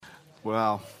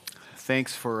Well,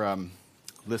 thanks for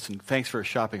Thanks for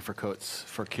shopping for coats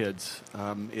for kids.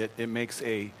 It makes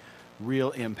a real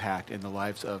impact in the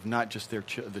lives of not just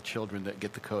the children that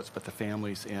get the coats, but the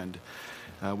families, and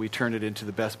we turn it into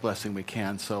the best blessing we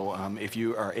can. So if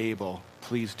you are able,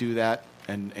 please do that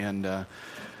and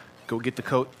go get the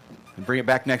coat and bring it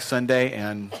back next Sunday,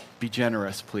 and be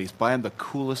generous, please. Buy them the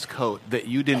coolest coat that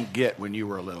you didn't get when you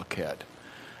were a little kid.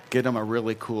 Get them a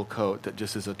really cool coat that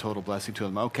just is a total blessing to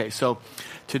them. Okay, so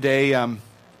today,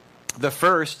 the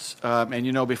first,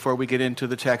 and before we get into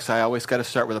the text, I always got to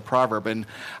start with a proverb, and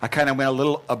I kind of went a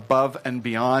little above and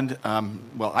beyond.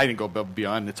 Well, I didn't go above and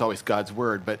beyond. It's always God's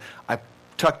word, but I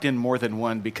tucked in more than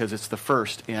one because it's the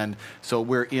first, and so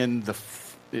we're in the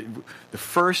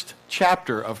first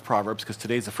chapter of Proverbs, because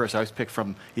today's the first. I always pick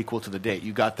from equal to the date.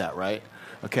 You got that, right?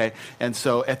 Okay, and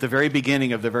so at the very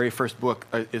beginning of the very first book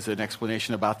is an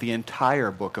explanation about the entire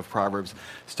book of Proverbs,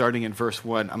 starting in verse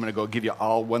 1. I'm going to go give you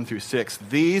all 1 through 6.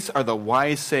 These are the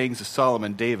wise sayings of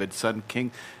Solomon, David's son,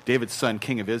 king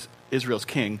of Israel's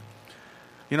king.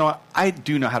 You know what? I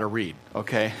do know how to read,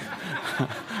 okay?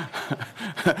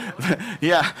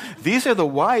 Yeah, these are the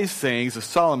wise sayings of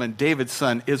Solomon, David's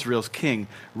son, Israel's king,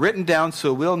 written down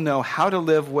so we'll know how to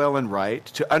live well and right,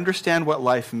 to understand what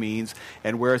life means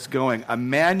and where it's going, a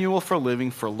manual for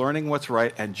living, for learning what's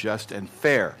right and just and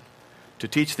fair, to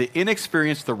teach the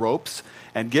inexperienced the ropes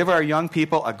and give our young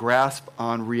people a grasp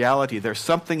on reality. There's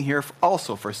something here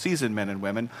also for seasoned men and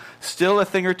women, still a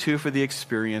thing or two for the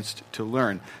experienced to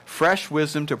learn, fresh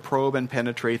wisdom to probe and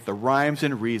penetrate the rhymes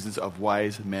and reasons of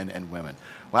wise men and women.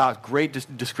 Wow, great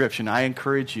description. I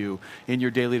encourage you in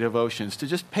your daily devotions to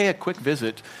just pay a quick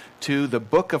visit to the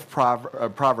book of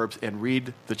Proverbs and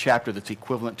read the chapter that's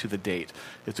equivalent to the date.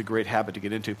 It's a great habit to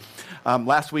get into.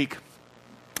 Last week,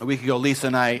 a week ago, Lisa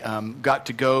and I got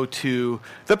to go to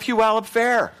the Puyallup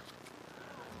Fair.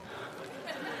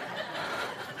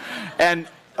 And,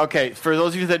 okay, for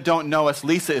those of you that don't know us,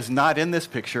 Lisa is not in this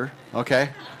picture, okay?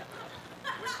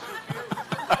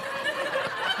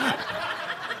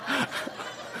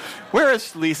 Where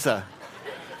is Lisa?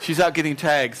 She's out getting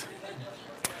tags.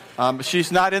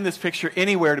 She's not in this picture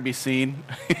anywhere to be seen.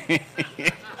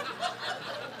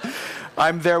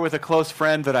 I'm there with a close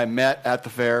friend that I met at the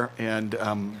fair, and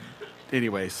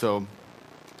anyway, so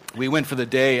we went for the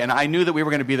day, and I knew that we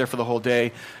were going to be there for the whole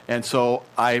day, and so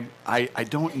I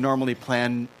don't normally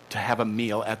plan to have a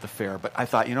meal at the fair, but I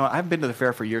thought, I haven't been to the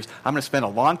fair for years. I'm going to spend a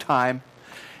long time,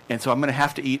 and so I'm going to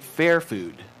have to eat fair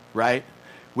food, right?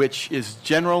 Which is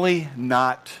generally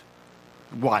not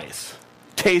wise.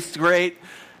 Tastes great.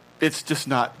 It's just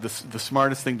not the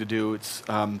smartest thing to do.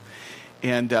 So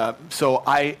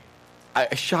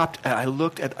I shopped and I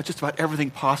looked at just about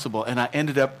everything possible, and I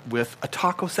ended up with a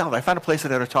taco salad. I found a place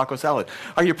that had a taco salad.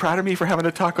 Are you proud of me for having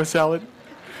a taco salad?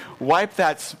 Wipe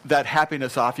that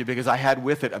happiness off you, because I had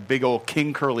with it a big old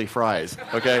King Curly fries,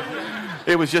 okay?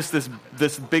 It was just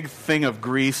this big thing of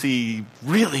greasy,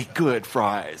 really good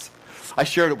fries. I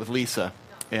shared it with Lisa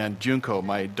and Junko,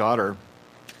 my daughter,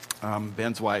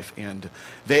 Ben's wife, and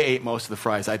they ate most of the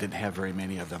fries. I didn't have very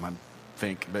many of them, I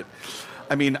think, but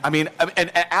and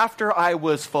after I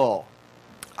was full,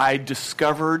 I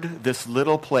discovered this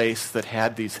little place that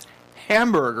had these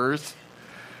hamburgers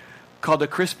called a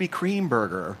Krispy Kreme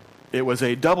burger. It was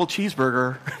a double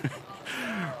cheeseburger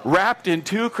wrapped in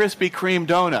 2 Krispy Kreme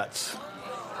donuts.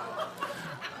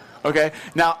 Okay,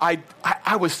 now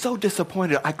I was so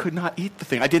disappointed I could not eat the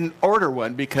thing. I didn't order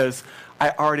one because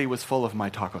I already was full of my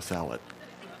taco salad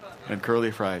and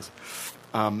curly fries.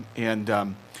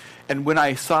 And when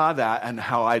I saw that and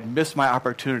how I'd missed my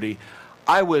opportunity,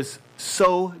 I was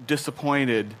so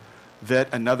disappointed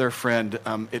that another friend,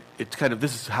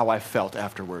 this is how I felt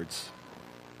afterwards.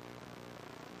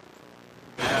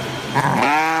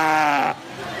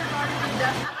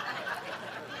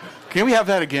 Can we have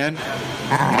that again?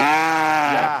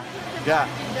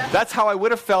 Yeah. That's how I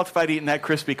would have felt if I'd eaten that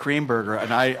Krispy Kreme burger,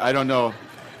 and I don't know.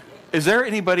 Is there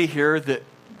anybody here that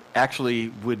actually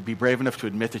would be brave enough to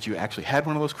admit that you actually had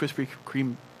one of those Krispy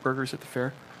Kreme burgers at the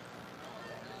fair?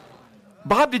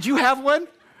 Bob, did you have one?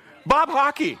 Bob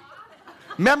Hockey,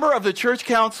 member of the church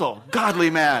council, godly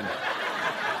man.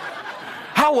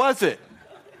 How was it?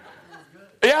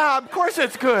 Yeah, of course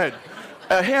it's good.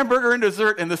 A hamburger and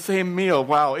dessert in the same meal.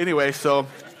 Wow. Anyway, so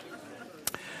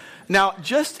now,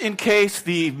 just in case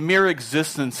the mere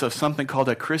existence of something called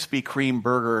a Krispy Kreme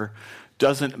burger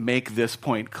doesn't make this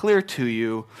point clear to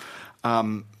you,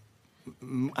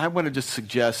 I want to just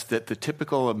suggest that the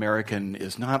typical American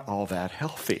is not all that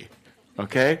healthy.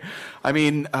 Okay? I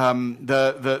mean,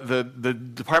 the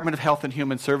Department of Health and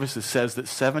Human Services says that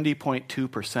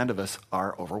 70.2% of us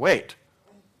are overweight.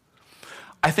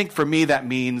 I think for me that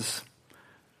means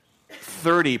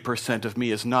 30% of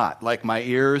me is not, like my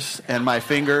ears and my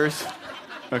fingers.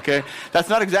 Okay? That's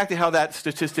not exactly how that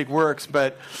statistic works,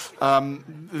 but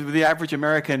the average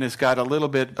American has got a little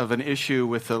bit of an issue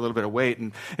with a little bit of weight.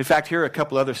 And in fact, here are a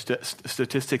couple other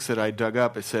statistics that I dug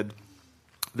up. It said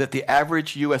that the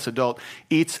average U.S. adult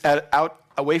eats out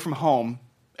away from home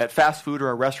at fast food or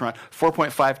a restaurant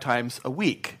 4.5 times a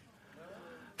week.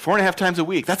 4.5 times a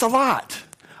week. That's a lot.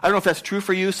 I don't know if that's true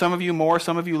for you. Some of you more,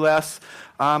 some of you less.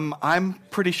 I'm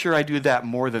pretty sure I do that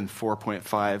more than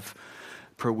 4.5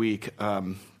 per week.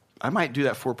 I might do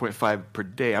that 4.5 per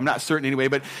day. I'm not certain anyway.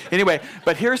 But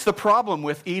here's the problem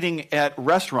with eating at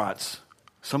restaurants.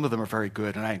 Some of them are very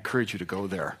good, and I encourage you to go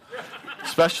there,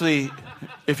 especially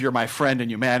if you're my friend and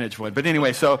you manage one. But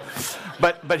anyway,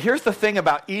 but here's the thing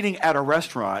about eating at a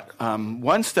restaurant.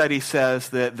 One study says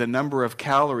that the number of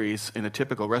calories in a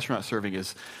typical restaurant serving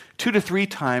is 2 to 3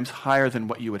 times higher than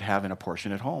what you would have in a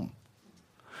portion at home.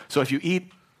 So if you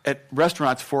eat at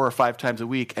restaurants 4 or 5 times a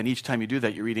week, and each time you do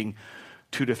that, you're eating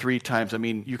 2 to 3 times. I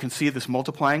mean, you can see this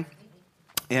multiplying.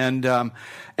 And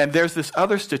there's this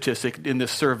other statistic in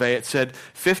this survey. It said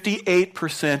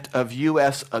 58% of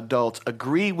U.S. adults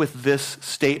agree with this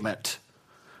statement.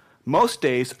 Most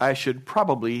days, I should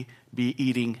probably be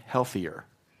eating healthier.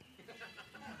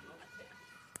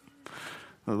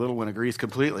 The little one agrees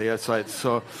completely.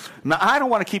 So now I don't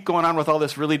want to keep going on with all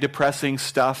this really depressing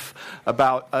stuff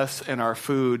about us and our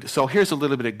food. So here's a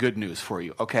little bit of good news for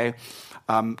you, okay?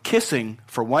 Kissing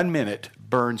for 1 minute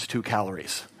burns 2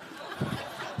 calories.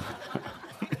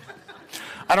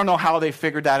 I don't know how they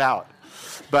figured that out,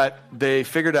 but they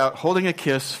figured out holding a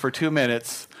kiss for 2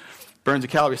 minutes burns a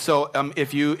calorie. So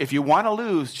if you want to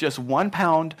lose just 1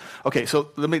 pound, okay.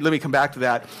 So let me come back to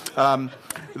that. To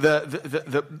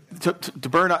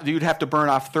burn, you'd have to burn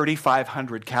off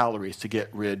 3,500 calories to get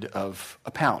rid of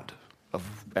a pound of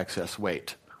excess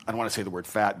weight. I don't want to say the word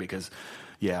fat because,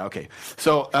 yeah, okay.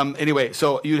 So anyway,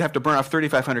 so you'd have to burn off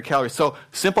 3,500 calories. So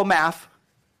simple math.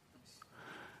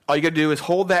 All you got to do is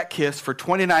hold that kiss for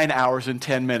 29 hours and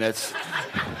 10 minutes,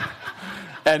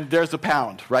 and there's a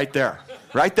pound right there.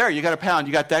 Right there, you got a pound.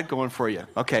 You got that going for you.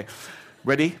 Okay,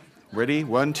 ready?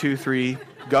 1, 2, 3,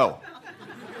 go.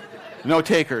 No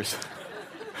takers.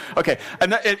 Okay,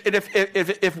 and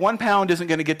if 1 pound isn't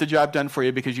going to get the job done for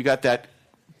you because you got that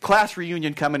class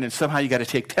reunion coming and somehow you got to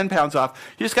take 10 pounds off,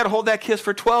 you just got to hold that kiss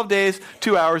for 12 days,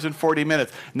 2 hours, and 40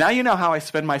 minutes. Now you know how I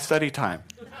spend my study time.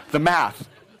 The math.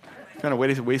 Kind of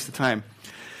waste of time.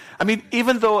 I mean,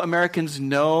 even though Americans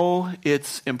know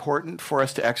it's important for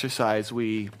us to exercise,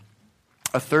 a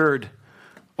third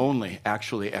only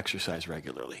actually exercise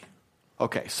regularly.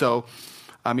 Okay, so,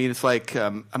 I mean, it's like,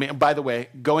 by the way,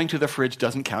 going to the fridge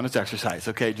doesn't count as exercise,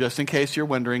 okay, just in case you're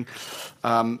wondering.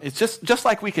 It's just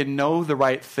like we can know the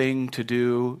right thing to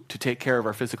do to take care of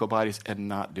our physical bodies and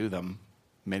not do them,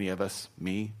 many of us,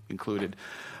 me included.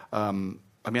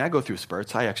 I go through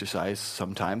spurts. I exercise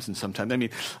sometimes and sometimes.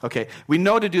 Okay, we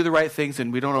know to do the right things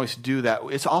and we don't always do that.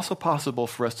 It's also possible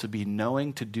for us to be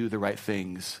knowing to do the right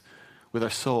things with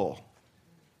our soul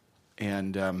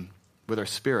and with our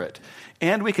spirit.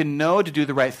 And we can know to do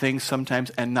the right things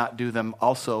sometimes and not do them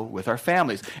also with our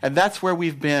families. And that's where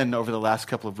we've been over the last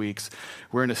couple of weeks.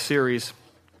 We're in a series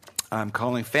I'm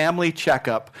calling Family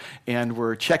Checkup, and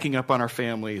we're checking up on our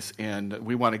families, and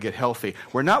we want to get healthy.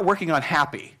 We're not working on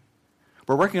happy.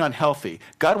 We're working on healthy.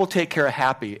 God will take care of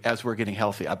happy as we're getting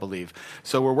healthy, I believe.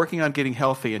 So we're working on getting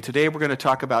healthy, and today we're going to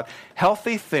talk about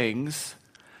healthy things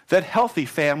that healthy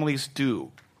families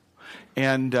do.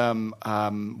 And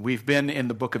we've been in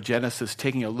the book of Genesis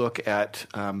taking a look at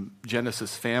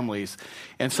Genesis families.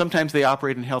 And sometimes they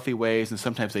operate in healthy ways, and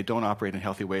sometimes they don't operate in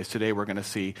healthy ways. Today we're going to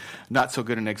see not so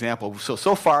good an example.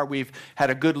 So far we've had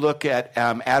a good look at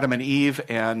Adam and Eve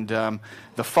and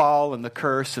the fall and the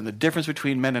curse and the difference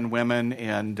between men and women.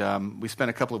 And we spent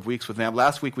a couple of weeks with them.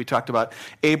 Last week we talked about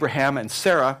Abraham and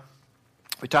Sarah.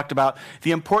 We talked about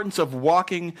the importance of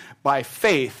walking by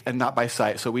faith and not by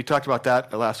sight. So we talked about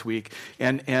that last week.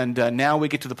 And now we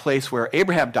get to the place where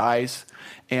Abraham dies,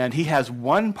 and he has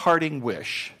one parting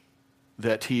wish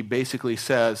that he basically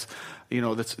says,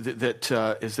 is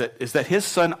that his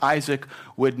son Isaac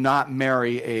would not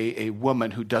marry a woman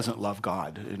who doesn't love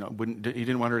God. He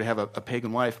didn't want her to have a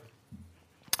pagan wife.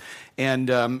 And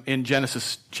in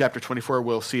Genesis chapter 24,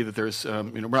 we'll see that there's, we're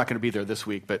not going to be there this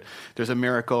week, but there's a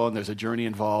miracle and there's a journey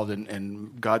involved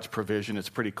and God's provision. It's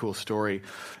a pretty cool story.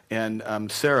 And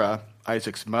Sarah,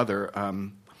 Isaac's mother,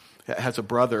 has a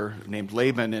brother named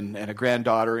Laban and a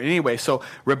granddaughter. Anyway, so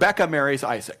Rebekah marries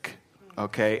Isaac.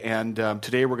 Okay, and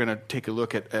today we're going to take a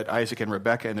look at Isaac and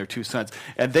Rebekah and their two sons.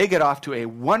 And they get off to a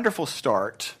wonderful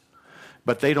start,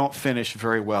 but they don't finish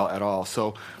very well at all.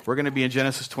 So we're going to be in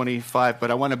Genesis 25,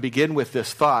 but I want to begin with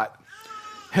this thought.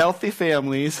 Healthy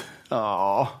families,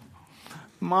 oh,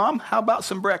 Mom, how about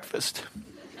some breakfast?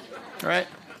 Right?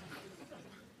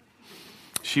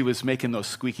 She was making those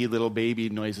squeaky little baby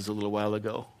noises a little while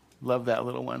ago. Love that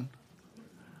little one.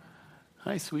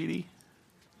 Hi, sweetie.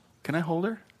 Can I hold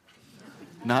her?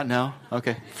 Not now?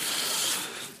 Okay.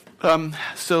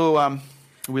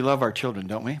 We love our children,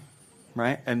 don't we?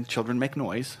 Right? And children make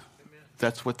noise.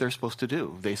 That's what they're supposed to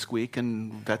do. They squeak,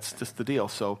 and that's just the deal.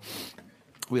 So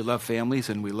we love families,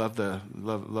 and we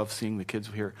love seeing the kids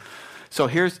here. So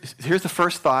here's the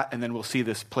first thought, and then we'll see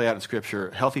this play out in Scripture.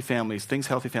 Healthy families, things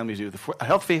healthy families do.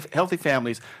 Healthy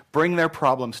families bring their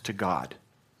problems to God.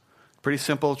 Pretty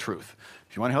simple truth.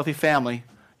 If you want a healthy family,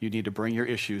 you need to bring your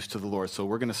issues to the Lord. So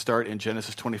we're going to start in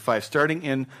Genesis 25, starting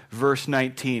in verse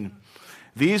 19.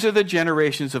 These are the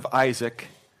generations of Isaac,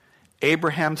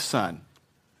 Abraham's son.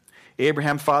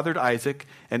 Abraham fathered Isaac,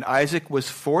 and Isaac was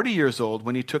 40 years old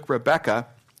when he took Rebekah,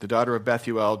 the daughter of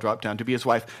Bethuel, dropped down to be his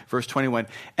wife. Verse 21,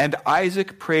 and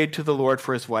Isaac prayed to the Lord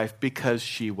for his wife because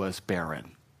she was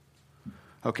barren.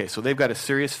 Okay, so they've got a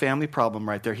serious family problem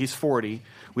right there. He's 40.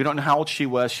 We don't know how old she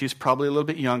was. She's probably a little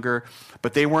bit younger,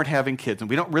 but they weren't having kids. And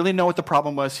we don't really know what the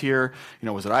problem was here.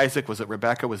 Was it Isaac? Was it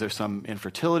Rebekah? Was there some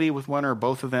infertility with one or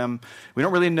both of them? We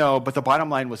don't really know, but the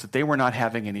bottom line was that they were not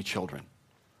having any children.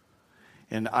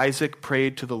 And Isaac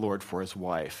prayed to the Lord for his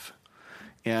wife.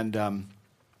 And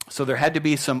so there had to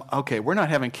be some, okay, we're not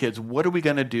having kids. What are we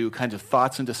going to do? Kinds of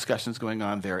thoughts and discussions going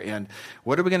on there. And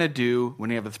what are we going to do when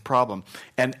we have this problem?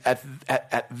 And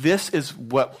at this is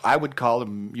what I would call,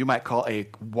 you might call a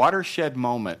watershed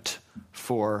moment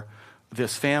for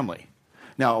this family.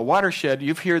 Now, a watershed,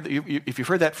 if you've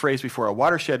heard that phrase before, a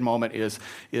watershed moment is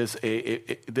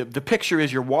the picture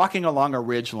is you're walking along a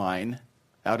ridge line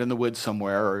out in the woods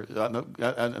somewhere or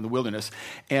in the wilderness,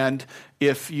 and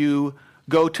if you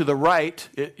go to the right,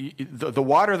 the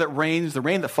water that rains, the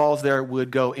rain that falls there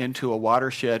would go into a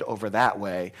watershed over that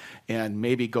way and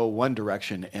maybe go one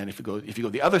direction. And if you go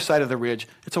the other side of the ridge,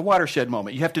 it's a watershed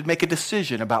moment. You have to make a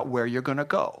decision about where you're going to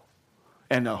go.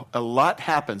 And a lot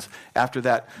happens after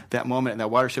that moment, and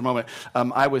that watershed moment.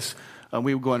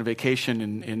 We would go on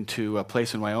vacation into a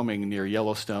place in Wyoming near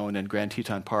Yellowstone and Grand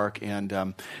Teton Park,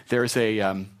 and there's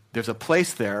a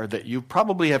place there that you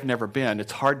probably have never been.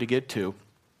 It's hard to get to.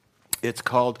 It's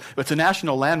a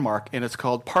national landmark, and it's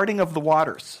called Parting of the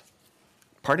Waters.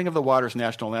 Parting of the Waters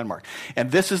National Landmark.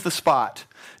 And this is the spot.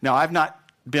 Now, I've not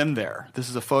been there. This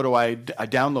is a photo I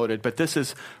downloaded, but this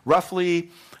is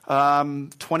roughly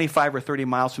 25 or 30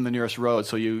 miles from the nearest road,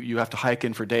 so you have to hike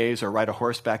in for days or ride a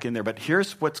horse back in there. But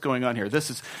here's what's going on here.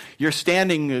 You're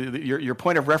standing, your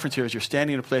point of reference here is you're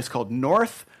standing in a place called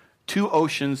North Two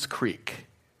Oceans Creek.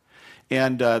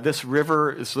 And this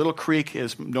little creek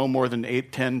is no more than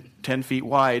 10 feet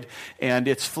wide, and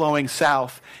it's flowing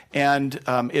south. And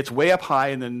it's way up high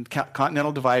in the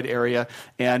Continental Divide area.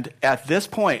 And at this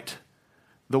point,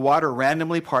 the water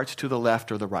randomly parts to the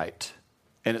left or the right,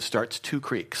 and it starts two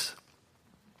creeks.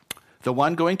 The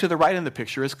one going to the right in the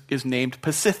picture is named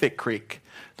Pacific Creek.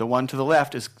 The one to the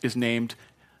left is named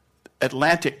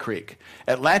Atlantic Creek.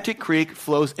 Atlantic Creek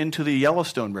flows into the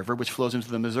Yellowstone River, which flows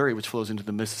into the Missouri, which flows into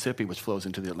the Mississippi, which flows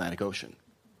into the Atlantic Ocean.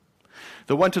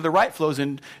 The one to the right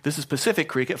this is Pacific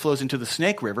Creek. It flows into the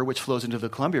Snake River, which flows into the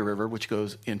Columbia River, which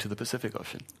goes into the Pacific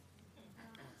Ocean.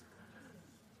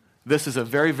 This is a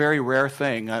very, very rare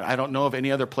thing. I don't know of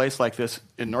any other place like this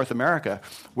in North America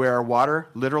where water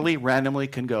literally randomly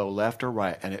can go left or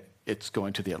right, and it's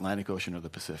going to the Atlantic Ocean or the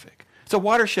Pacific. It's a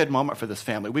watershed moment for this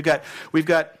family. We've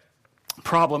got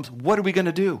problems. What are we going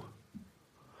to do?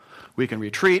 We can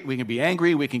retreat, we can be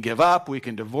angry, we can give up, we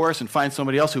can divorce and find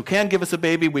somebody else who can give us a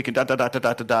baby, we can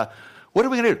da-da-da-da-da-da-da. What are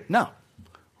we going to do? No.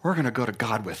 We're going to go to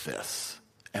God with this.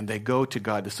 And they go to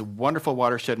God. This is a wonderful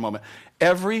watershed moment.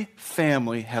 Every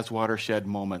family has watershed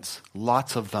moments,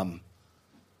 lots of them.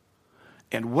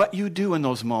 And what you do in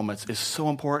those moments is so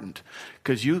important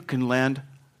because you can land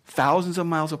thousands of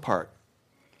miles apart.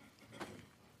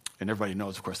 And everybody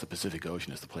knows, of course, the Pacific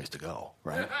Ocean is the place to go,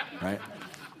 right? Right?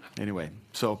 Anyway,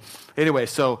 so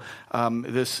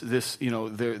this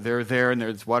they're there and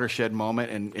there's watershed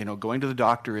moment, and going to the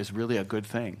doctor is really a good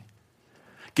thing.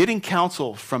 Getting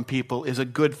counsel from people is a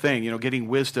good thing, getting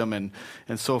wisdom and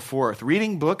so forth.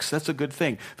 Reading books, that's a good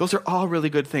thing. Those are all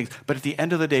really good things. But at the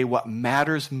end of the day, what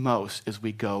matters most is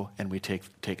we go and we take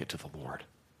it to the Lord.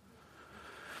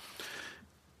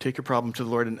 Take your problem to the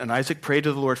Lord. And Isaac prayed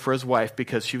to the Lord for his wife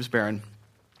because she was barren.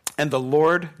 And the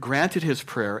Lord granted his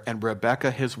prayer, and Rebekah,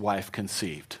 his wife,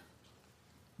 conceived.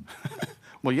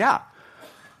 Well, yeah.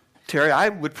 Terry, I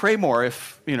would pray more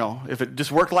if it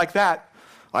just worked like that.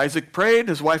 Isaac prayed,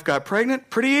 his wife got pregnant,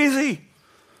 pretty easy.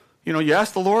 You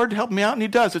ask the Lord, help me out, and he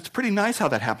does. It's pretty nice how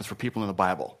that happens for people in the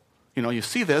Bible. You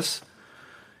see this,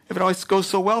 if it always goes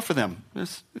so well for them.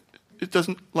 It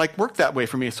doesn't work that way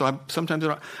for me, so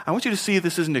I want you to see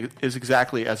this isn't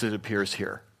exactly as it appears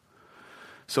here.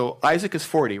 So Isaac is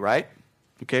 40, right?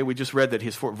 Okay, we just read that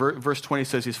he's 40. Verse 20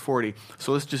 says he's 40.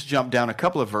 So let's just jump down a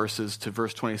couple of verses to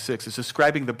verse 26. It's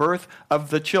describing the birth of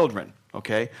the children,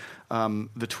 okay?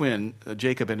 The twin,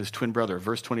 Jacob and his twin brother.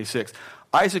 Verse 26.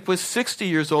 Isaac was 60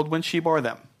 years old when she bore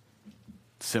them.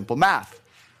 Simple math.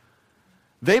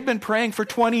 They've been praying for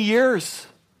 20 years.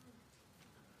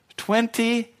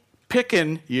 20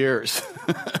 pickin' years.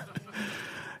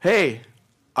 Hey,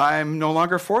 I'm no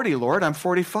longer 40, Lord. I'm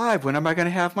 45. When am I going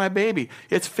to have my baby?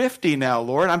 It's 50 now,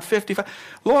 Lord. I'm 55.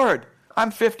 Lord,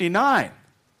 I'm 59.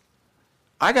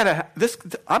 I'm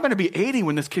going to be 80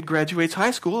 when this kid graduates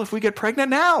high school if we get pregnant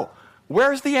now.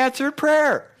 Where's the answered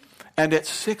prayer? And at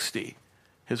 60,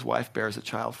 his wife bears a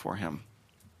child for him.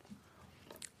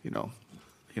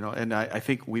 And I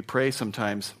think we pray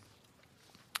sometimes.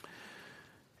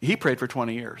 He prayed for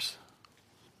 20 years.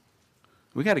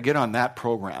 We got to get on that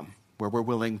program where we're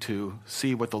willing to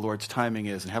see what the Lord's timing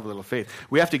is and have a little faith.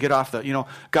 We have to get off God,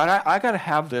 I got to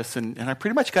have this, and I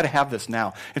pretty much got to have this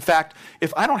now. In fact,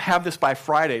 if I don't have this by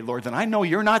Friday, Lord, then I know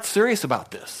you're not serious about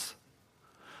this.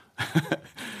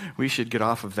 We should get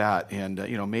off of that, and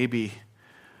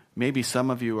maybe some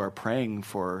of you are praying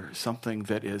for something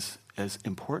that is as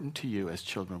important to you as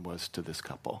children was to this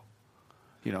couple.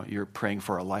 You're praying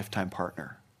for a lifetime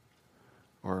partner,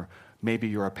 or maybe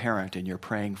you're a parent and you're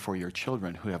praying for your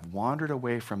children who have wandered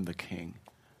away from the King,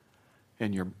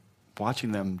 and you're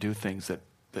watching them do things that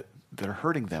are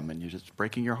hurting them, and you're just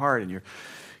breaking your heart, and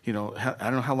I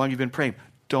don't know how long you've been praying.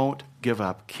 Don't give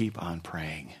up. Keep on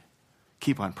praying.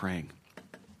 Keep on praying.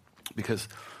 Because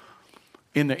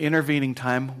in the intervening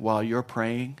time while you're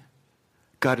praying,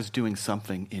 God is doing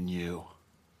something in you.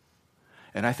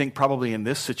 And I think probably in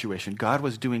this situation, God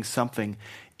was doing something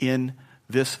in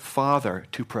this father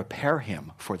to prepare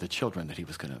him for the children that he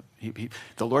was going to.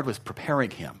 The Lord was preparing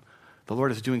him. The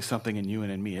Lord is doing something in you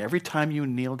and in me. Every time you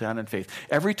kneel down in faith,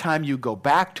 every time you go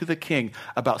back to the King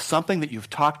about something that you've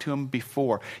talked to him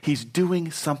before, he's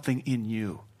doing something in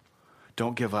you.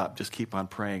 Don't give up. Just keep on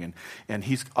praying. And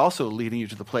he's also leading you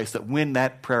to the place that when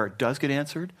that prayer does get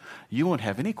answered, you won't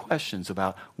have any questions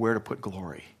about where to put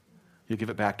glory. You'll give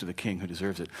it back to the King who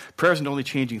deserves it. Prayer isn't only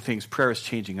changing things. Prayer is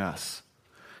changing us.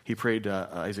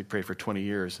 Isaac prayed for 20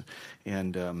 years.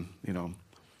 And,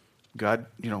 God,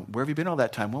 where have you been all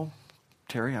that time? Well,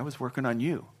 Terry, I was working on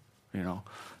you,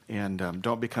 And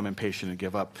don't become impatient and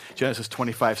give up. Genesis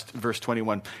 25, verse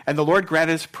 21. And the Lord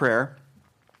granted his prayer,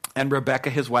 and Rebekah,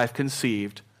 his wife,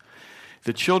 conceived.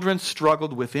 The children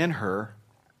struggled within her,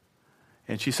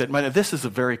 and she said, this is a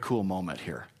very cool moment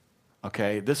here.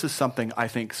 Okay, this is something I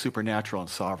think supernatural and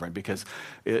sovereign, because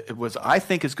it was, I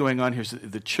think, is going on here. So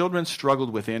the children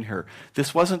struggled within her.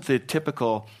 This wasn't the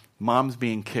typical mom's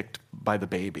being kicked by the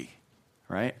baby,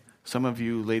 right? Some of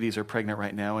you ladies are pregnant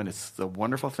right now, and it's the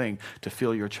wonderful thing to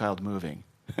feel your child moving.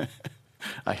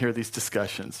 I hear these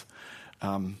discussions.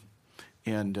 I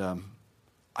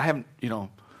haven't,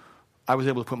 I was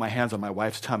able to put my hands on my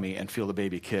wife's tummy and feel the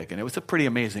baby kick, and it was a pretty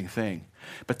amazing thing.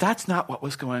 But that's not what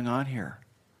was going on here.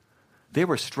 They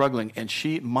were struggling, and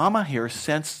Mama here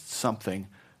sensed something.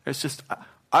 It's just,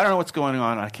 I don't know what's going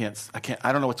on. I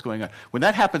don't know what's going on. When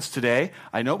that happens today,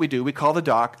 I know what we do. We call the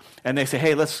doc, and they say,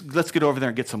 hey, let's get over there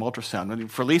and get some ultrasound. And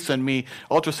for Lisa and me,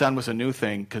 ultrasound was a new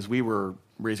thing because we were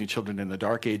raising children in the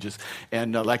dark ages.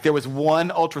 And there was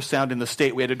one ultrasound in the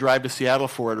state. We had to drive to Seattle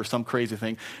for it or some crazy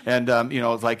thing. And,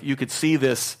 you could see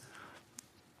this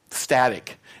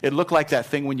static. It looked like that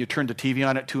thing when you turned the TV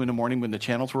on at 2 a.m. when the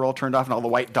channels were all turned off and all the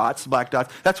white dots, black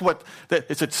dots. That's what,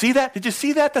 it said, see that? Did you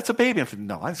see that? That's a baby. I said,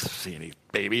 no, I don't see any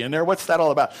baby in there. What's that all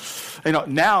about?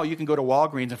 Now you can go to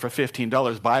Walgreens and for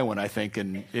 $15 buy one, I think.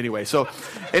 And anyway,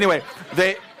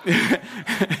 they,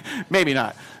 maybe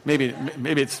not. Maybe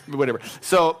it's whatever.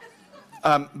 So,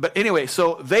 but anyway,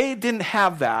 so they didn't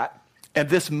have that. And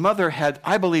this mother had,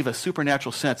 I believe, a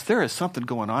supernatural sense. There is something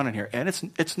going on in here. And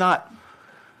it's not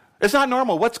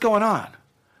normal. What's going on?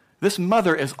 This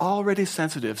mother is already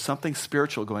sensitive, something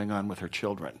spiritual going on with her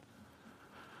children.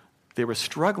 They were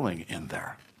struggling in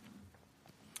there.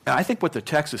 And I think what the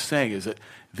text is saying is that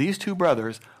these two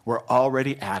brothers were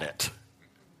already at it.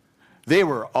 They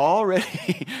were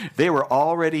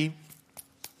already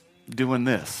doing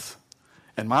this.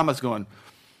 And Mama's going,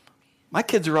 My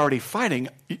kids are already fighting.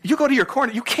 You go to your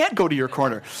corner. You can't go to your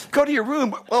corner. Go to your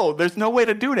room. Oh, there's no way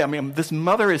to do that. I mean, this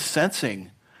mother is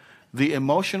sensing the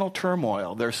emotional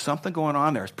turmoil. There's something going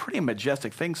on there. It's pretty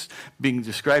majestic things being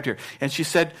described here. And she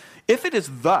said, if it is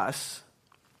thus,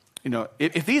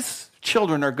 if these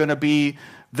children are going to be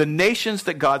the nations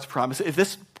that God's promised,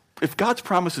 if God's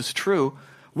promise is true,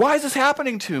 why is this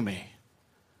happening to me?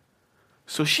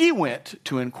 So she went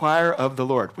to inquire of the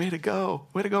Lord. Way to go,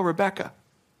 Rebecca.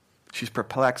 She's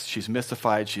perplexed, she's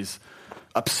mystified, she's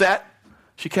upset.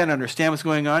 She can't understand what's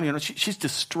going on. She's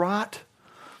distraught.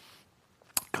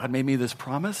 God made me this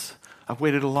promise. I've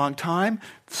waited a long time.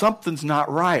 Something's not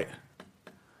right.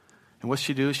 And what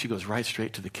she do? She goes right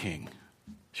straight to the king.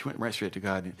 She went right straight to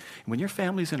God. And when your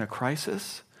family's in a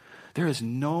crisis, there is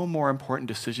no more important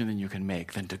decision than you can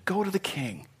make than to go to the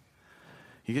king.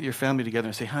 You get your family together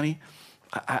and say, honey,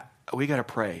 we got to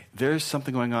pray. There's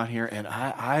something going on here, and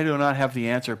I do not have the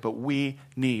answer, but we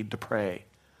need to pray.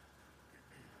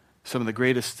 Some of the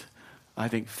greatest, I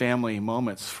think, family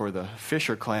moments for the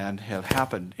Fisher clan have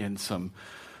happened in some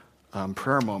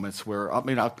prayer moments where,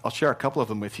 I'll share a couple of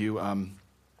them with you.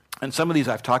 And some of these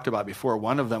I've talked about before.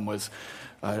 One of them was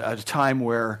at a time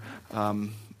where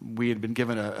we had been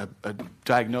given a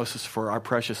diagnosis for our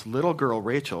precious little girl,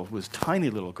 Rachel, who was a tiny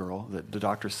little girl that the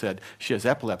doctor said she has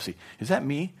epilepsy. Is that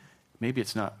me? Maybe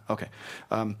it's not. Okay.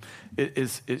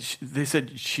 They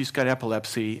said she's got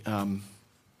epilepsy.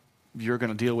 You're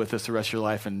going to deal with this the rest of your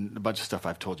life, and a bunch of stuff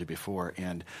I've told you before.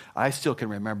 And I still can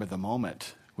remember the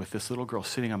moment with this little girl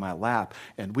sitting on my lap,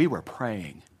 and we were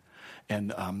praying.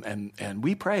 And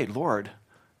we prayed, Lord,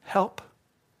 help.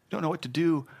 Don't know what to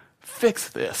do. Fix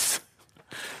this.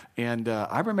 And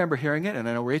I remember hearing it, and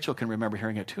I know Rachel can remember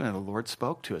hearing it too, and the Lord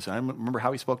spoke to us. And I remember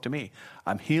how he spoke to me.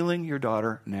 I'm healing your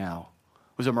daughter now.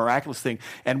 It was a miraculous thing.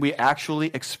 And we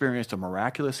actually experienced a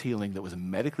miraculous healing that was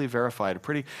medically verified, a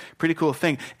pretty cool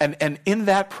thing. And in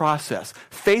that process,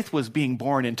 faith was being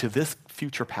born into this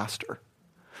future pastor.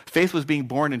 Faith was being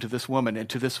born into this woman,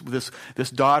 into this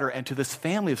daughter, and to this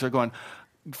family. So they're going,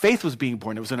 faith was being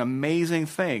born. It was an amazing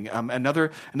thing. Another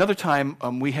time,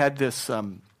 we had this...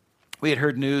 we had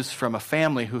heard news from a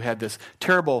family who had this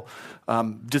terrible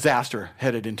disaster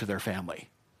headed into their family.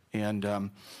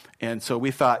 And so we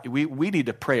thought, we need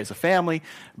to pray as a family,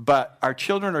 but our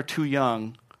children are too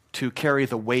young to carry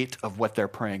the weight of what they're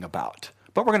praying about.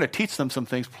 But we're going to teach them some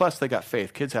things, plus they got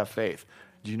faith. Kids have faith.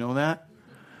 Do you know that?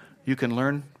 You can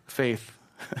learn faith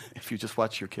if you just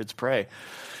watch your kids pray.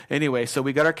 Anyway, so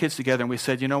we got our kids together and we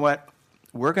said, you know what?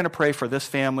 We're going to pray for this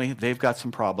family. They've got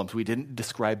some problems. We didn't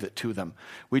describe it to them.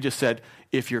 We just said,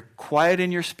 if you're quiet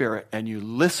in your spirit and you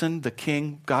listen, the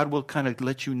king, God will kind of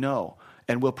let you know.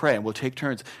 And we'll pray and we'll take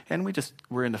turns. And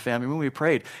we're in the family room, we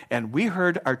prayed. And we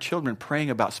heard our children praying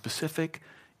about specific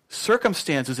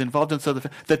circumstances involved in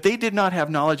something that they did not have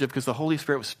knowledge of because the Holy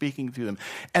Spirit was speaking through them.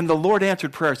 And the Lord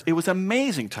answered prayers. It was an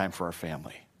amazing time for our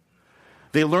family.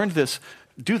 They learned this.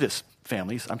 Do this,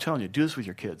 families. I'm telling you, do this with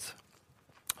your kids.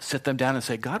 Sit them down and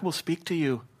say, God will speak to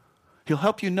you. He'll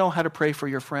help you know how to pray for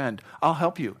your friend. I'll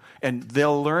help you. And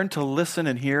they'll learn to listen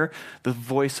and hear the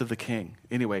voice of the king.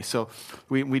 Anyway, so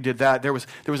we did that. There was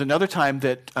another time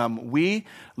that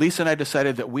Lisa and I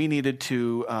decided that we needed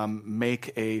to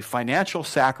make a financial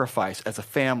sacrifice as a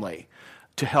family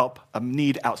to help a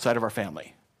need outside of our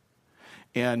family.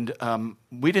 And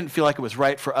we didn't feel like it was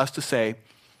right for us to say,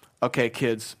 okay,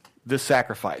 kids, this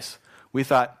sacrifice. We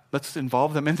thought, let's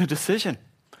involve them in the decision.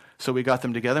 So we got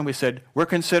them together and we said, we're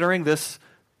considering this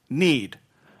need.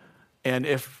 And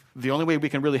if the only way we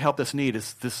can really help this need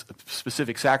is this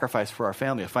specific sacrifice for our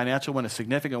family, a financial one, a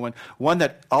significant one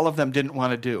that all of them didn't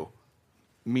want to do.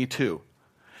 Me too.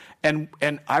 And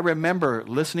I remember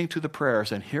listening to the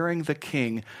prayers and hearing the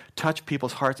king touch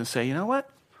people's hearts and say, you know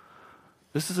what?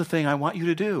 This is the thing I want you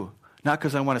to do. Not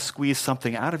because I want to squeeze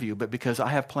something out of you, but because I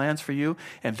have plans for you,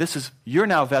 and you're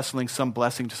now vesseling some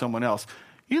blessing to someone else.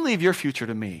 You leave your future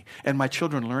to me. And my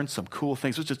children learned some cool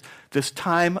things. It was just this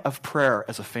time of prayer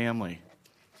as a family.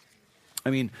 I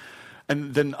mean,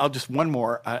 and then one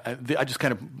more. I just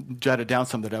kind of jotted down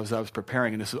some that I was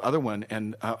preparing, and this is the other one,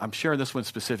 and I'm sharing this one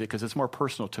specific because it's more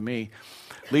personal to me.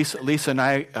 Lisa and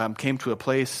I came to a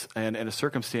place and a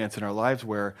circumstance in our lives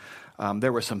where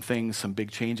there were some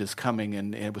big changes coming,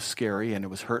 and it was scary, and it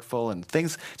was hurtful, and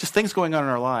things going on in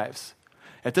our lives.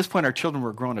 At this point, our children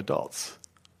were grown adults.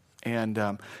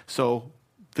 And so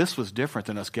this was different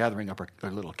than us gathering up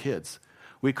our little kids.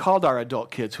 We called our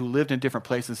adult kids who lived in different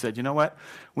places and said, you know what?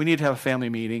 We need to have a family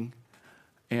meeting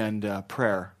and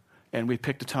prayer. And we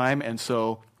picked a time, and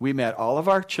so we met all of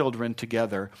our children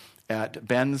together at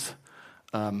Ben's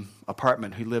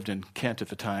apartment. He lived in Kent at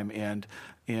the time,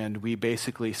 and we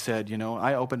basically said,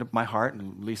 I opened up my heart,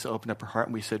 and Lisa opened up her heart,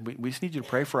 and we said, we just need you to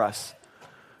pray for us.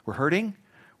 We're hurting.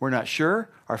 We're not sure.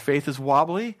 Our faith is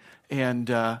wobbly, and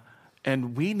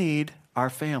we need our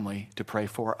family to pray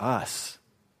for us.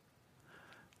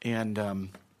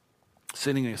 And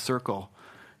sitting in a circle,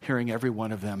 hearing every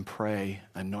one of them pray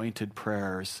anointed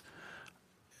prayers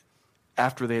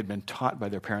after they had been taught by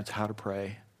their parents how to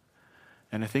pray.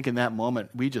 And I think in that moment,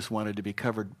 we just wanted to be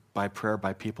covered by prayer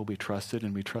by people we trusted,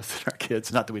 and we trusted our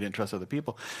kids. Not that we didn't trust other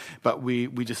people, but we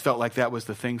just felt like that was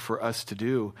the thing for us to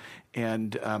do.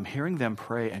 And hearing them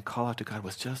pray and call out to God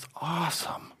was just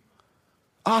awesome.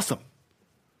 Awesome.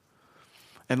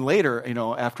 And later,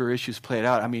 after issues played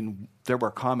out, there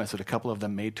were comments that a couple of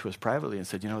them made to us privately and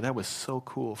said, that was so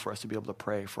cool for us to be able to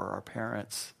pray for our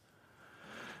parents.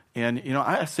 And,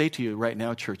 I say to you right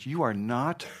now, church, you are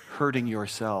not hurting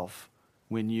yourself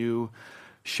when you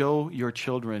show your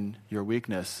children your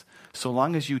weakness, so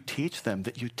long as you teach them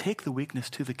that you take the weakness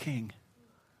to the King.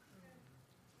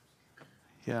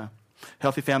 Yeah.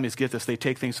 Healthy families get this. They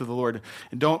take things to the Lord.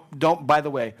 And by the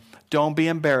way, don't be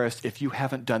embarrassed if you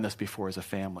haven't done this before as a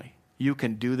family. You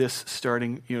can do this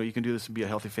starting, you can do this and be a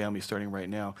healthy family starting right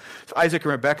now. So Isaac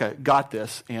and Rebecca got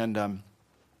this, and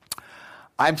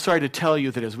I'm sorry to tell you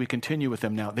that as we continue with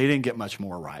them now, they didn't get much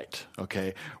more right,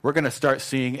 okay? We're going to start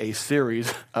seeing a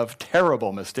series of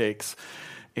terrible mistakes.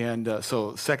 And we're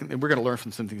going to learn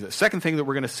from some things. The second thing that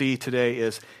we're going to see today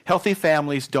is healthy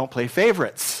families don't play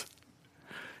favorites.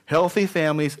 Healthy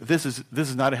families, this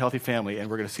is not a healthy family, and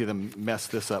we're going to see them mess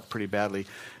this up pretty badly.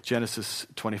 Genesis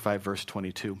 25, verse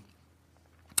 22.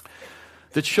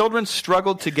 The children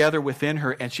struggled together within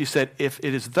her, and she said, if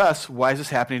it is thus, why is this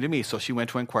happening to me? So she went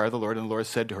to inquire of the Lord, and the Lord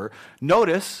said to her,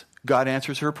 notice, God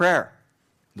answers her prayer.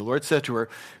 The Lord said to her,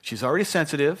 she's already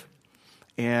sensitive,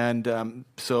 and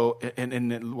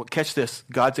catch this,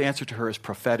 God's answer to her is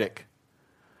prophetic.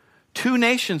 2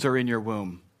 nations are in your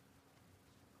womb.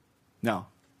 Now,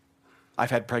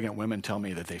 I've had pregnant women tell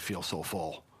me that they feel so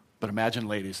full. But imagine,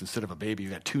 ladies, instead of a baby, you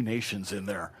got 2 nations in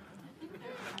there.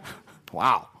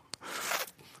 Wow.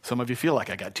 Some of you feel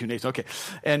like I got 2 nations. Okay.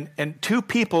 And 2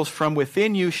 peoples from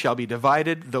within you shall be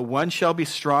divided. The one shall be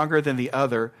stronger than the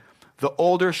other. The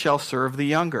older shall serve the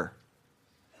younger.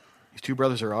 These 2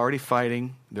 brothers are already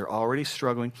fighting. They're already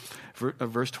struggling.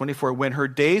 Verse 24, when her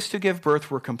days to give birth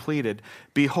were completed,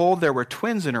 behold, there were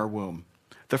twins in her womb.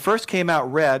 The first came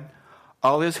out red,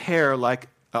 all his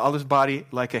body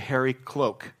like a hairy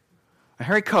cloak, a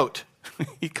hairy coat.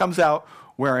 He comes out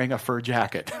wearing a fur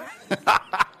jacket.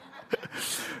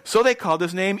 So they called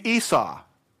his name Esau.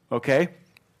 Okay?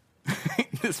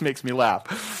 This makes me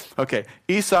laugh. Okay,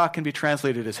 Esau can be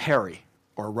translated as hairy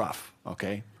or rough.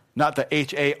 Okay? Not the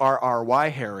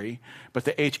Harry hairy, but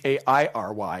the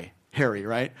Hairy hairy,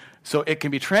 right? So it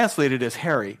can be translated as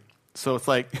hairy. So it's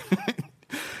like,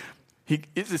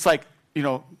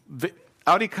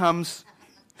 out he comes,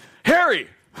 Harry,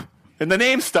 and the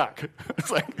name stuck.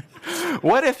 It's like,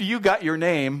 what if you got your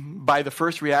name by the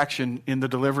first reaction in the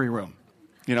delivery room?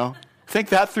 Think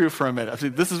that through for a minute.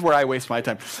 This is where I waste my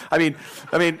time.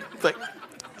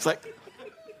 It's like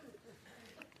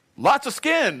lots of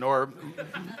skin, or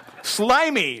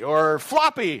slimy, or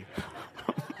floppy.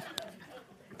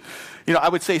 I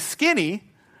would say skinny,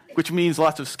 which means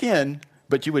lots of skin,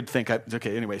 but you would think,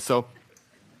 okay, anyway, so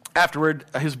afterward,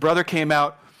 his brother came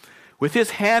out with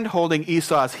his hand holding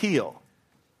Esau's heel.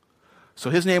 So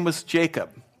his name was Jacob,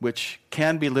 which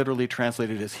can be literally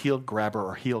translated as heel grabber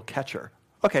or heel catcher.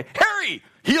 Okay, Harry,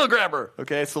 heel grabber.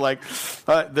 Okay, so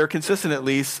they're consistent at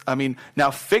least. Now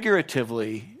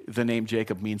figuratively, the name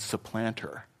Jacob means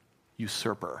supplanter,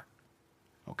 usurper.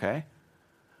 Okay?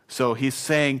 So he's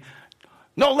saying,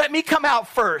 no, let me come out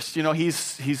first.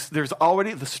 There's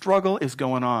already, the struggle is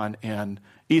going on, and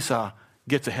Esau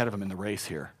gets ahead of him in the race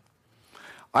here.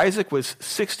 Isaac was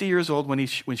 60 years old when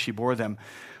she bore them.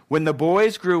 When the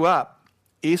boys grew up,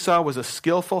 Esau was a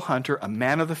skillful hunter, a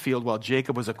man of the field, while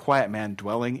Jacob was a quiet man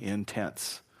dwelling in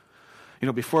tents.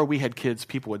 Before we had kids,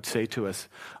 people would say to us,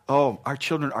 oh, our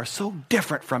children are so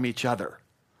different from each other.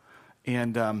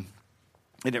 And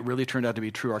it really turned out to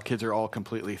be true. Our kids are all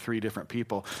completely 3 different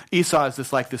people. Esau is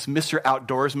this Mr.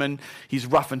 Outdoorsman. He's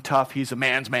rough and tough. He's a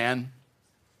man's man.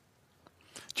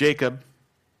 Jacob,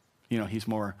 he's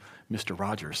more Mr.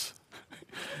 Rogers.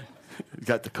 He's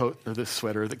got the coat or the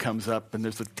sweater that comes up, and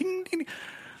there's a ding, ding.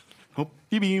 Oh,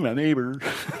 you be my neighbor.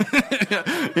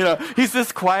 He's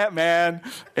this quiet man,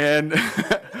 and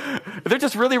they're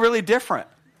just really, really different.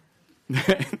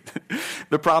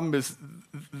 The problem is,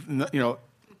 the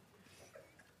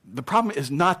problem is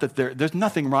not that there's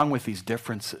nothing wrong with these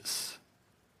differences.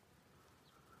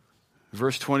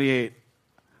 Verse 28,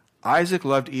 Isaac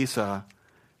loved Esau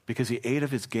because he ate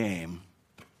of his game,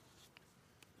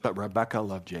 but Rebekah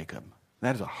loved Jacob.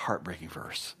 That is a heartbreaking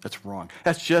verse. That's wrong.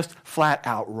 That's just flat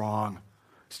out wrong.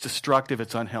 It's destructive.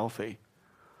 It's unhealthy.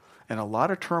 And a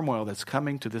lot of turmoil that's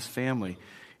coming to this family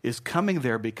is coming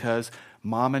there because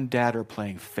mom and dad are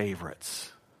playing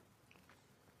favorites.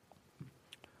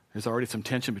 There's already some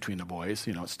tension between the boys.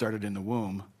 It started in the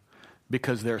womb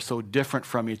because they're so different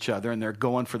from each other and they're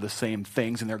going for the same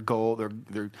things and their goal,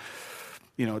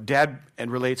 dad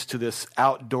and relates to this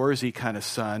outdoorsy kind of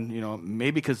son,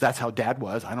 maybe because that's how dad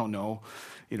was. I don't know.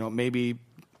 Maybe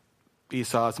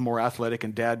Esau is more athletic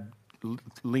and dad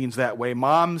leans that way.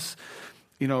 Mom's,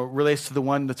 relates to the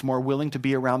one that's more willing to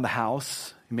be around the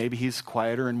house. Maybe he's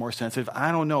quieter and more sensitive.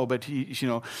 I don't know, but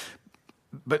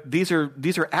but these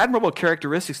are admirable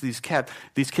characteristics these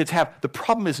kids have. The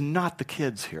problem is not the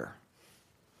kids here.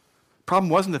 The problem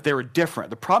wasn't that they were different.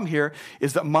 The problem here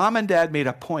is that mom and dad made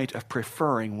a point of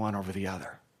preferring one over the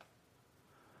other.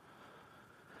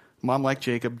 Mom like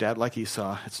Jacob, dad like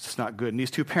Esau. It's just not good. And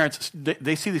these two parents,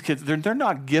 they see these kids, they're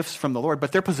not gifts from the Lord,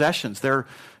 but they're possessions. They're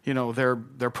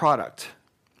product.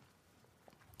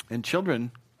 And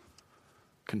children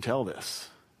can tell this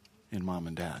in mom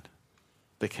and dad.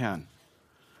 They can.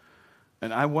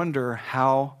 And I wonder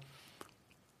how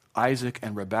Isaac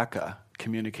and Rebekah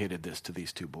communicated this to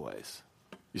these two boys.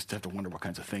 You just have to wonder what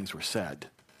kinds of things were said,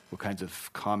 what kinds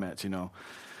of comments,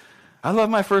 I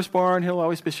love my firstborn, he'll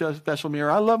always be special to me.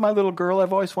 Or I love my little girl,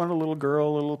 I've always wanted a little girl,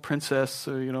 a little princess.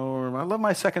 Or I love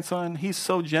my second son, he's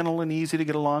so gentle and easy to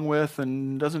get along with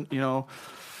and doesn't,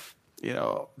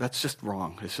 that's just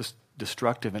wrong. It's just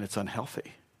destructive and it's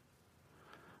unhealthy.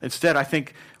 Instead, I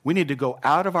think we need to go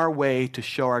out of our way to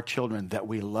show our children that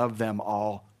we love them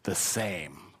all the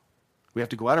same. We have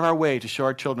to go out of our way to show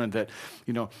our children that,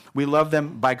 we love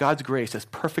them by God's grace as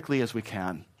perfectly as we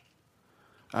can.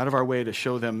 Out of our way to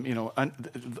show them,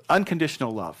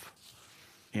 unconditional love.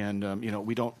 And,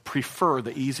 we don't prefer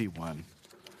the easy one.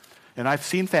 And I've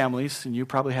seen families, and you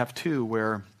probably have too,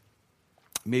 where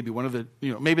maybe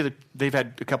they've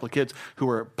had a couple of kids who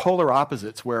are polar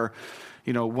opposites, where,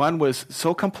 one was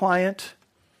so compliant,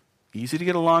 easy to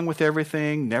get along with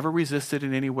everything, never resisted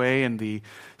in any way, and the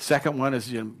second one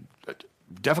is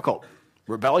difficult,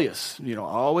 rebellious,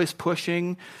 always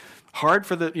pushing, hard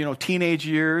for the teenage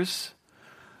years.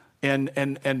 And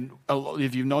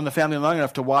if you've known the family long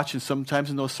enough to watch, and sometimes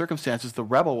in those circumstances, the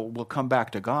rebel will come back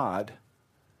to God,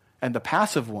 and the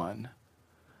passive one,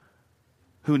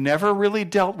 who never really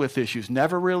dealt with issues,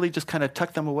 never really just kind of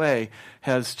tucked them away,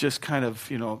 has just kind of,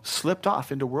 slipped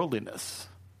off into worldliness.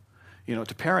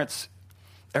 To parents,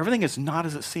 everything is not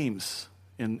as it seems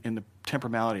in the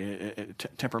temperament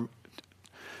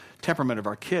of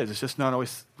our kids. It's just not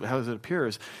always how it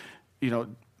appears.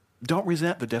 Don't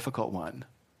resent the difficult one.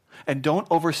 And don't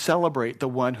over-celebrate the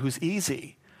one who's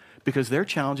easy, because their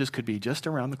challenges could be just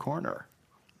around the corner.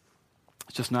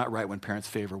 It's just not right when parents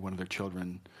favor one of their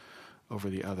children over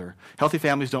the other. Healthy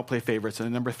families don't play favorites.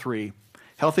 And number 3,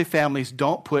 healthy families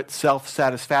don't put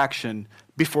self-satisfaction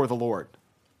before the Lord.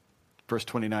 Verse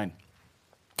 29.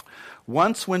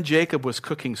 Once when Jacob was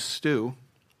cooking stew,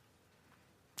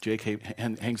 Jake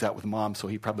hangs out with mom, so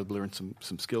he probably learned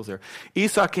some skills there.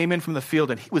 Esau came in from the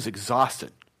field, and he was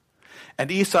exhausted.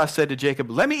 And Esau said to Jacob,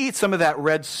 let me eat some of that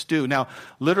red stew. Now,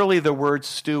 literally the word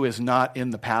stew is not in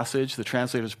the passage. The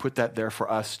translators put that there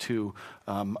for us to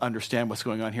understand what's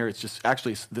going on here. It's just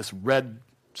actually this red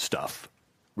stuff,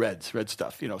 red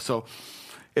stuff. So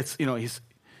it's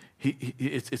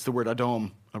it's the word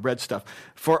Adom, red stuff.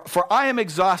 For I am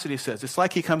exhausted, he says. It's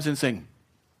like he comes in saying,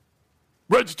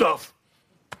 red stuff.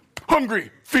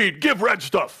 Hungry, feed, give red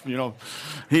stuff.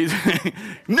 He's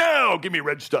now give me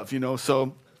red stuff.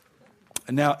 So.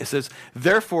 Now it says,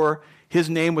 therefore, his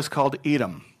name was called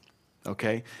Edom.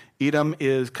 Okay, Edom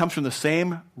comes from the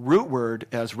same root word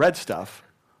as red stuff.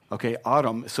 Okay,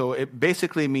 autumn. So it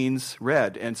basically means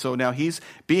red, and so now he's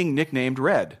being nicknamed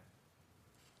Red.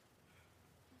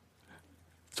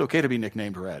 It's okay to be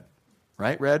nicknamed Red,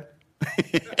 right? Red.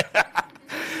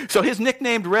 So he's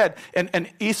nicknamed Red, and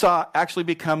Esau actually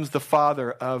becomes the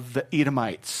father of the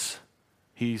Edomites.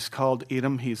 He's called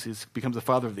Edom. He becomes the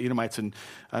father of the Edomites, and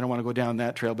I don't want to go down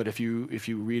that trail. But if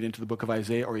you read into the book of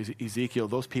Isaiah or Ezekiel,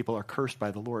 those people are cursed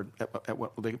by the Lord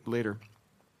later.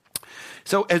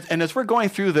 So, as we're going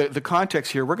through the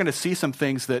context here, we're going to see some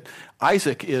things that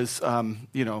Isaac is,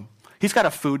 he's got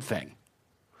a food thing.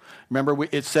 Remember,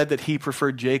 it said that he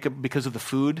preferred Jacob because of the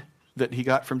food that he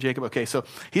got from Jacob. Okay, so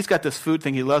he's got this food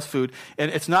thing. He loves food. And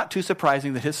it's not too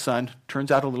surprising that his son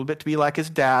turns out a little bit to be like his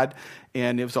dad,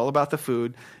 and it was all about the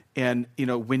food. And,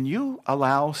 when you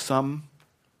allow some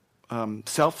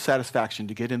self-satisfaction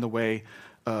to get in the way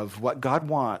of what God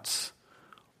wants,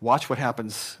 watch what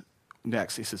happens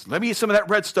next. He says, let me eat some of that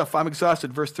red stuff. I'm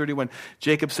exhausted. Verse 31,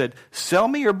 Jacob said, sell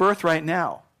me your birthright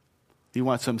now. You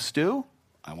want some stew?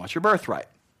 I want your birthright.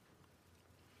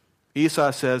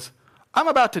 Esau says, I'm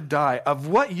about to die. Of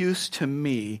what use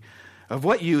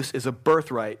is a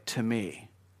birthright to me?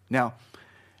 Now,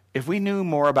 if we knew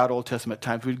more about Old Testament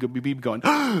times, we'd be going,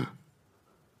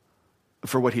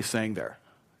 for what he's saying there.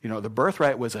 The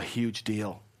birthright was a huge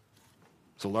deal.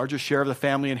 It's a larger share of the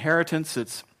family inheritance.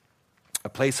 It's a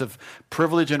place of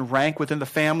privilege and rank within the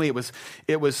family.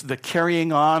 It was the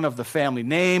carrying on of the family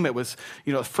name. It was,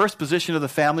 the first position of the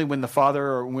family when the father,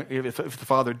 or if the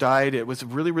father died. It was a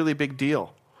really, really big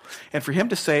deal. And for him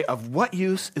to say, of what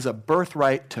use is a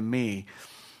birthright to me?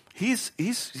 It's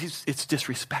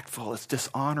disrespectful. It's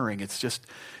dishonoring. It's just,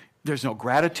 there's no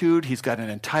gratitude. He's got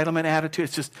an entitlement attitude.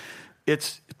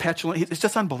 It's petulant. It's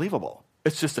just unbelievable.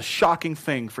 It's just a shocking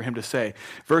thing for him to say.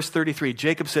 Verse 33,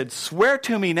 Jacob said, swear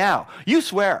to me now. You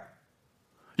swear.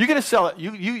 You're going to sell it.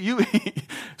 You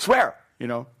swear,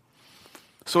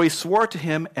 So he swore to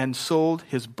him and sold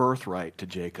his birthright to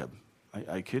Jacob.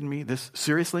 Are you kidding me? This,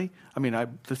 seriously? I mean, I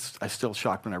still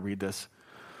shocked when I read this.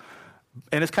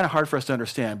 And it's kind of hard for us to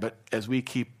understand, but as we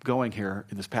keep going here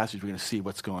in this passage, we're going to see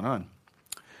what's going on.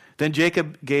 Then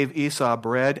Jacob gave Esau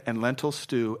bread and lentil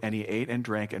stew, and he ate and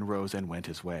drank and rose and went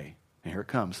his way. And here it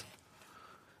comes.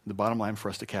 The bottom line for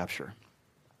us to capture.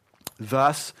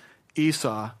 Thus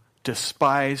Esau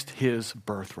despised his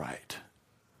birthright.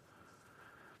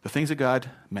 The things of God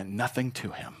meant nothing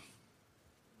to him.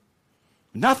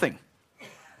 Nothing.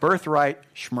 Birthright,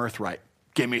 schmirthright.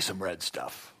 Give me some red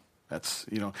stuff. That's,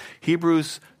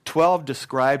 Hebrews 12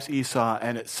 describes Esau,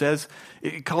 and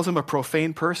it calls him a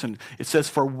profane person. It says,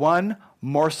 for one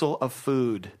morsel of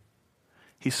food,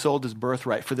 he sold his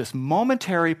birthright for this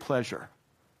momentary pleasure.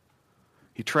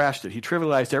 He trashed it. He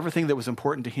trivialized everything that was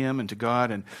important to him and to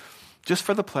God, and just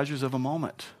for the pleasures of a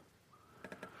moment.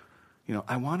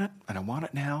 I want it, and I want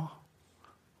it now.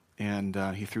 And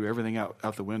he threw everything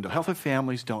out the window. Healthy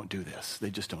families don't do this. They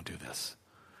just don't do this.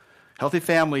 Healthy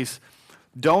families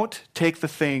don't take the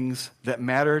things that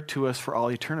matter to us for all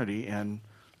eternity and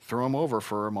throw them over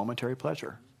for a momentary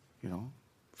pleasure,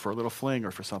 for a little fling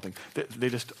or for something. They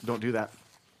just don't do that.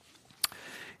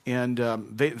 And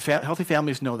healthy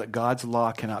families know that God's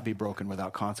law cannot be broken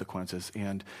without consequences.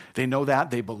 And they know that,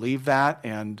 they believe that,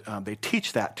 and they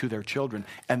teach that to their children,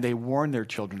 and they warn their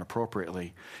children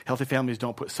appropriately. Healthy families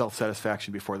don't put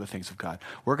self-satisfaction before the things of God.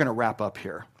 We're going to wrap up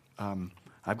here.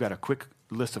 I've got a quick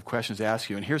list of questions to ask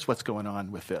you, and here's what's going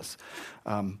on with this.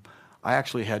 I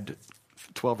actually had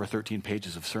 12 or 13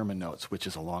 pages of sermon notes, which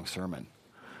is a long sermon.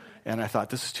 And I thought,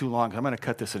 this is too long. I'm going to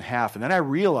cut this in half. And then I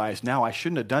realized now I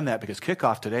shouldn't have done that because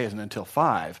kickoff today isn't until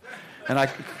 5. And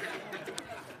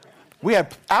we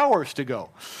have hours to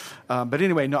go. But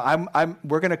anyway, no,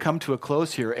 we're going to come to a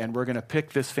close here, and we're going to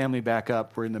pick this family back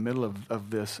up. We're in the middle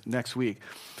of this next week.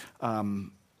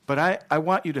 But I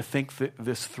want you to think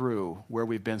this through, where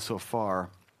we've been so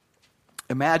far.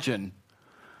 Imagine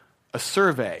a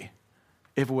survey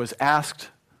if it was asked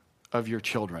of your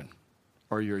children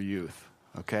or your youth.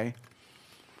 Okay?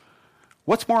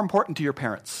 What's more important to your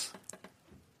parents?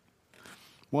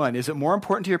 One, is it more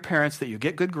important to your parents that you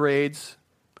get good grades,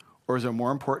 or is it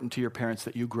more important to your parents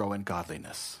that you grow in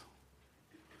godliness?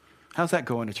 How's that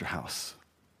going at your house?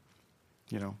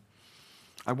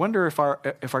 I wonder if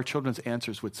our children's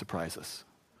answers would surprise us.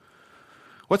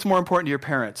 What's more important to your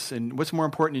parents, and what's more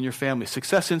important in your family?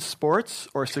 Success in sports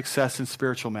or success in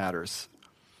spiritual matters?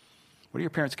 What do your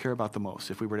parents care about the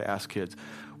most if we were to ask kids?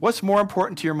 What's more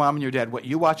important to your mom and your dad, what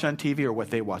you watch on TV or what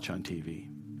they watch on TV?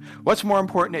 What's more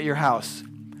important at your house,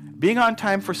 being on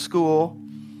time for school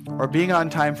or being on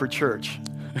time for church?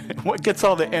 What gets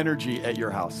all the energy at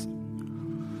your house?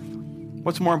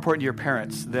 What's more important to your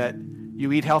parents, that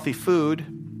you eat healthy food,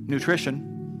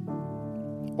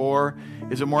 nutrition, or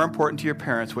is it more important to your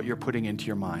parents what you're putting into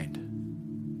your mind?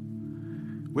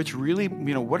 Which really,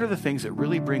 what are the things that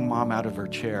really bring mom out of her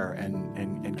chair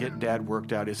and get dad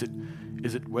worked out? Is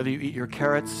it whether you eat your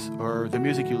carrots or the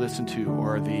music you listen to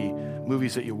or the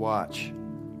movies that you watch?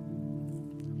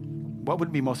 What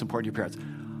would be most important to your parents?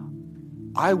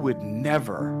 I would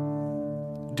never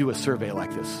do a survey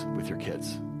like this with your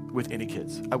kids, with any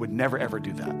kids. I would never, ever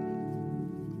do that.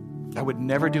 I would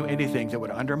never do anything that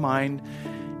would undermine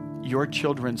your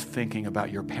children's thinking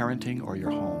about your parenting or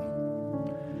your home.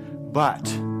 But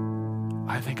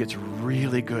I think it's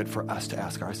really good for us to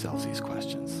ask ourselves these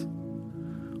questions.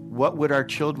 What would our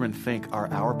children think are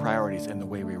our priorities in the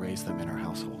way we raise them in our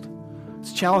household?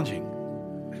 It's challenging.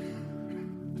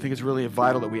 I think it's really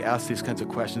vital that we ask these kinds of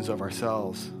questions of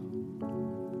ourselves.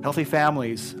 Healthy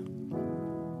families,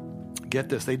 get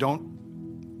this, they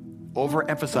don't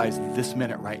overemphasize this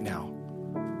minute right now.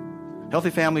 Healthy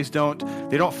families don't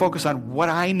focus on what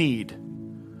I need,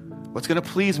 what's going to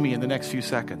please me in the next few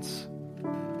seconds.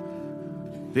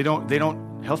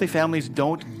 Healthy families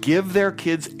don't give their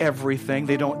kids everything.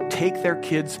 They don't take their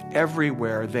kids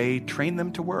everywhere. They train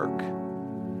them to work.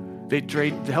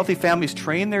 The healthy families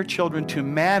train their children to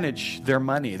manage their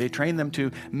money. They train them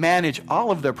to manage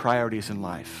all of their priorities in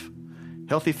life.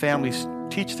 Healthy families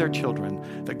teach their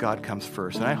children that God comes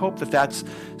first. And I hope that that's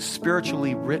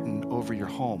spiritually written over your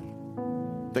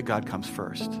home, that God comes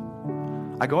first.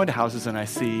 I go into houses and I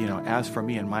see, as for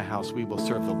me and my house, we will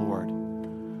serve the Lord.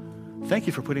 Thank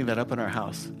you for putting that up in our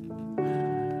house.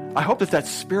 I hope that that's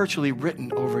spiritually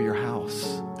written over your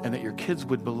house and that your kids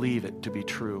would believe it to be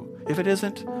true. If it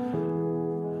isn't,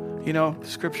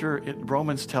 Scripture,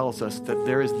 Romans tells us that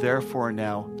there is therefore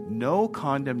now no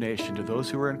condemnation to those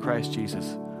who are in Christ Jesus.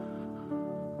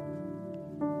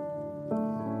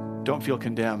 Don't feel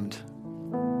condemned.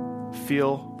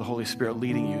 Feel the Holy Spirit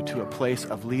leading you to a place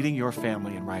of leading your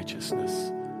family in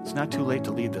righteousness. It's not too late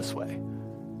to lead this way,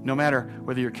 no matter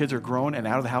whether your kids are grown and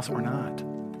out of the house or not.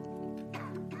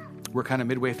 We're kind of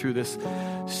midway through this,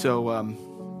 so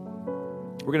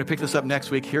we're going to pick this up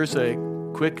next week. Here's a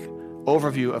quick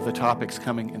overview of the topics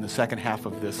coming in the second half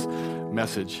of this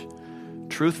message.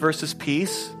 Truth versus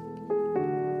peace.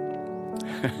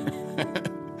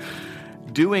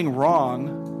 Doing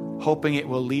wrong, hoping it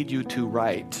will lead you to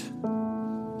right.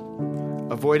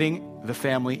 Avoiding the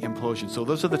family implosion. So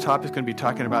those are the topics we're going to be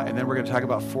talking about, and then we're going to talk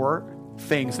about 4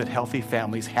 things that healthy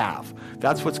families have.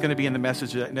 That's what's going to be in the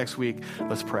message next week.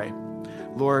 Let's pray.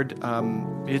 Lord,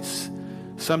 it's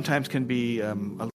sometimes can be a